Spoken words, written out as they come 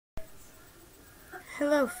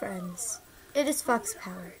Hello friends, it is Fox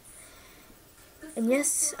Power, and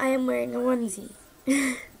yes, I am wearing a onesie.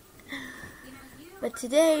 But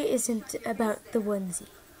today isn't about the onesie.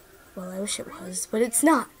 Well, I wish it was, but it's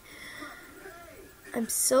not. I'm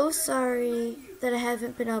so sorry that I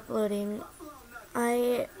haven't been uploading.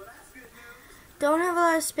 I don't have a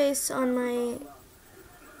lot of space on my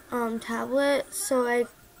tablet, so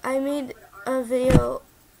I made a video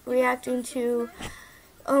reacting to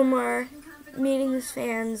Omar meeting his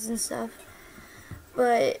fans and stuff,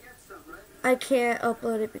 but I can't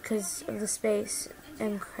upload it because of the space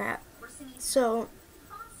and crap. So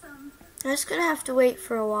I'm just gonna have to wait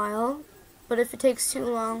for a while, but if it takes too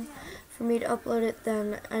long for me to upload it,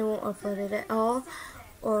 then I won't upload it at all,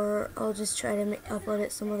 or I'll just try to upload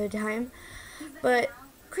it some other time. But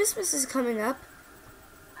Christmas is coming up,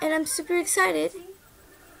 and I'm super excited,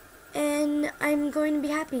 and I'm going to be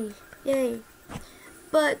happy. Yay.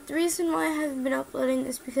 But the reason why I haven't been uploading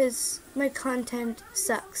is because my content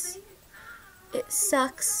sucks. It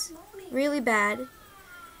sucks really bad.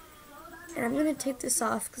 And I'm going to take this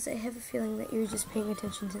off because I have a feeling that you're just paying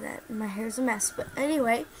attention to that. My hair's a mess. But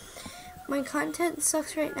anyway, my content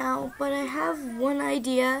sucks right now, but I have one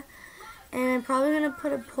idea, and I'm probably going to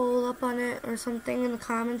put a poll up on it or something in the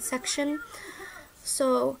comments section.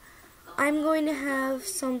 So I'm going to have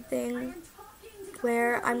something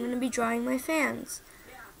where I'm going to be drawing my fans.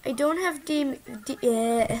 I don't have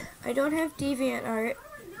DeviantArt,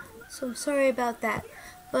 so I'm sorry about that.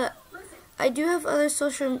 But I do have other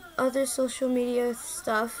social media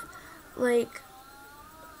stuff like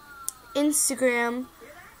Instagram,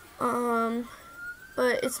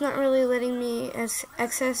 but it's not really letting me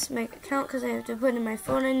access my account because I have to put in my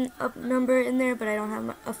phone number in there, but I don't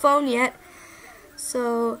have a phone yet.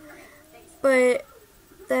 So, but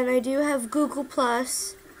then I do have Google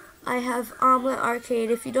Plus. I have Omelette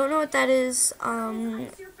Arcade. If you don't know what that is,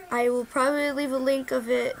 I will probably leave a link of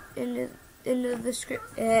it in the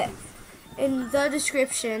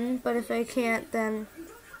description, but if I can't, then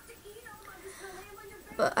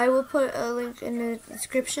I will put a link in the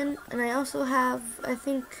description. And I also have, I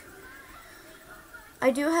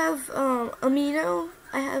do have Amino.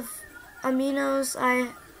 I have Aminos.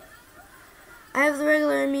 I have the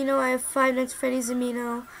regular Amino. I have Five Nights at Freddy's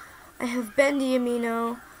Amino. I have Bendy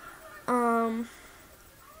Amino.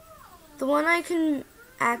 The one I can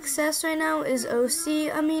access right now is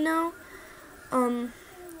OC Amino.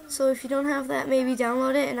 So if you don't have that, maybe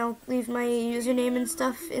download it, and I'll leave my username and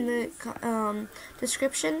stuff in the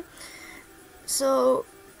description. So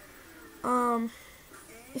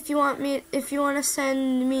if you want to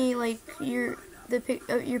send me like your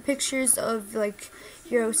pictures of like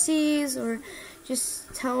your OCs, or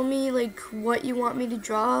just tell me like what you want me to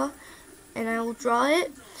draw, and I will draw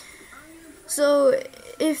it. So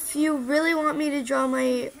if you really want me to draw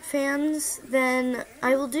my fans, then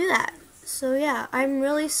I will do that. So yeah, I'm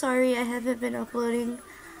really sorry I haven't been uploading.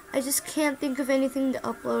 I just can't think of anything to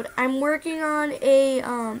upload. I'm working on a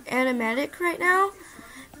animatic right now.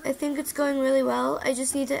 I think it's going really well. I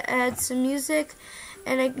just need to add some music,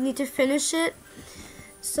 and I need to finish it.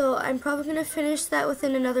 So I'm probably going to finish that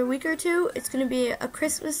within another week or two. It's going to be a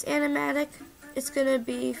Christmas animatic. It's going to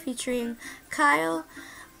be featuring Kyle,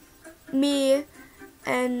 me,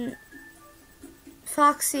 and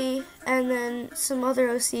Foxy, and then some of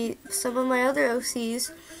my other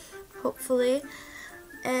OCs, hopefully.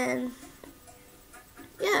 And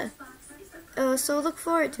yeah, so look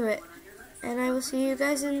forward to it, and I will see you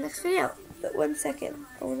guys in the next video. But one second,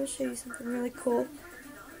 I want to show you something really cool.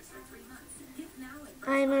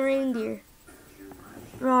 I'm a reindeer.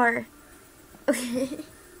 Roar. Okay.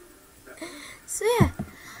 So yeah,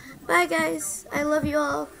 bye guys. I love you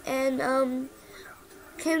all, and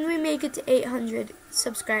can we make it to 800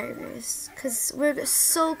 subscribers? Because we're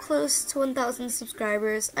so close to 1,000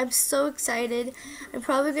 subscribers. I'm so excited. I'm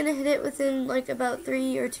probably going to hit it within like about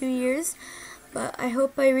 3 or 2 years. But I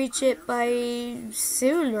hope I reach it by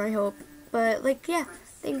soon, I hope. But like, yeah,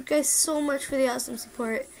 thank you guys so much for the awesome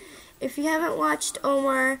support. If you haven't watched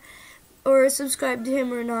Omar or subscribed to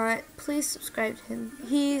him or not, please subscribe to him.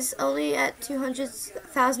 He's only at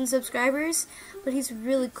 200,000 subscribers, but he's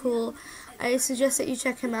really cool. I suggest that you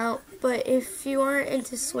check him out. But if you aren't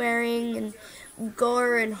into swearing and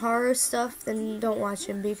gore and horror stuff, then don't watch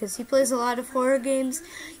him, because he plays a lot of horror games.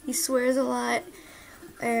 He swears a lot.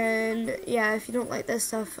 And yeah, if you don't like that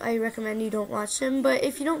stuff, I recommend you don't watch him. But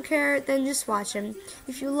if you don't care, then just watch him.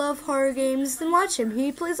 If you love horror games, then watch him.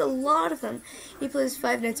 He plays a lot of them. He plays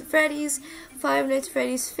Five Nights at Freddy's, Five Nights at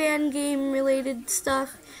Freddy's fan game related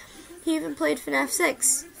stuff. He even played FNAF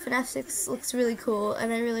 6. FNAF 6 looks really cool,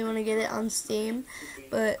 and I really want to get it on Steam,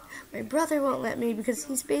 but my brother won't let me because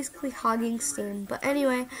he's basically hogging Steam. But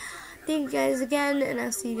anyway, thank you guys again, and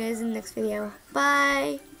I'll see you guys in the next video.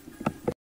 Bye!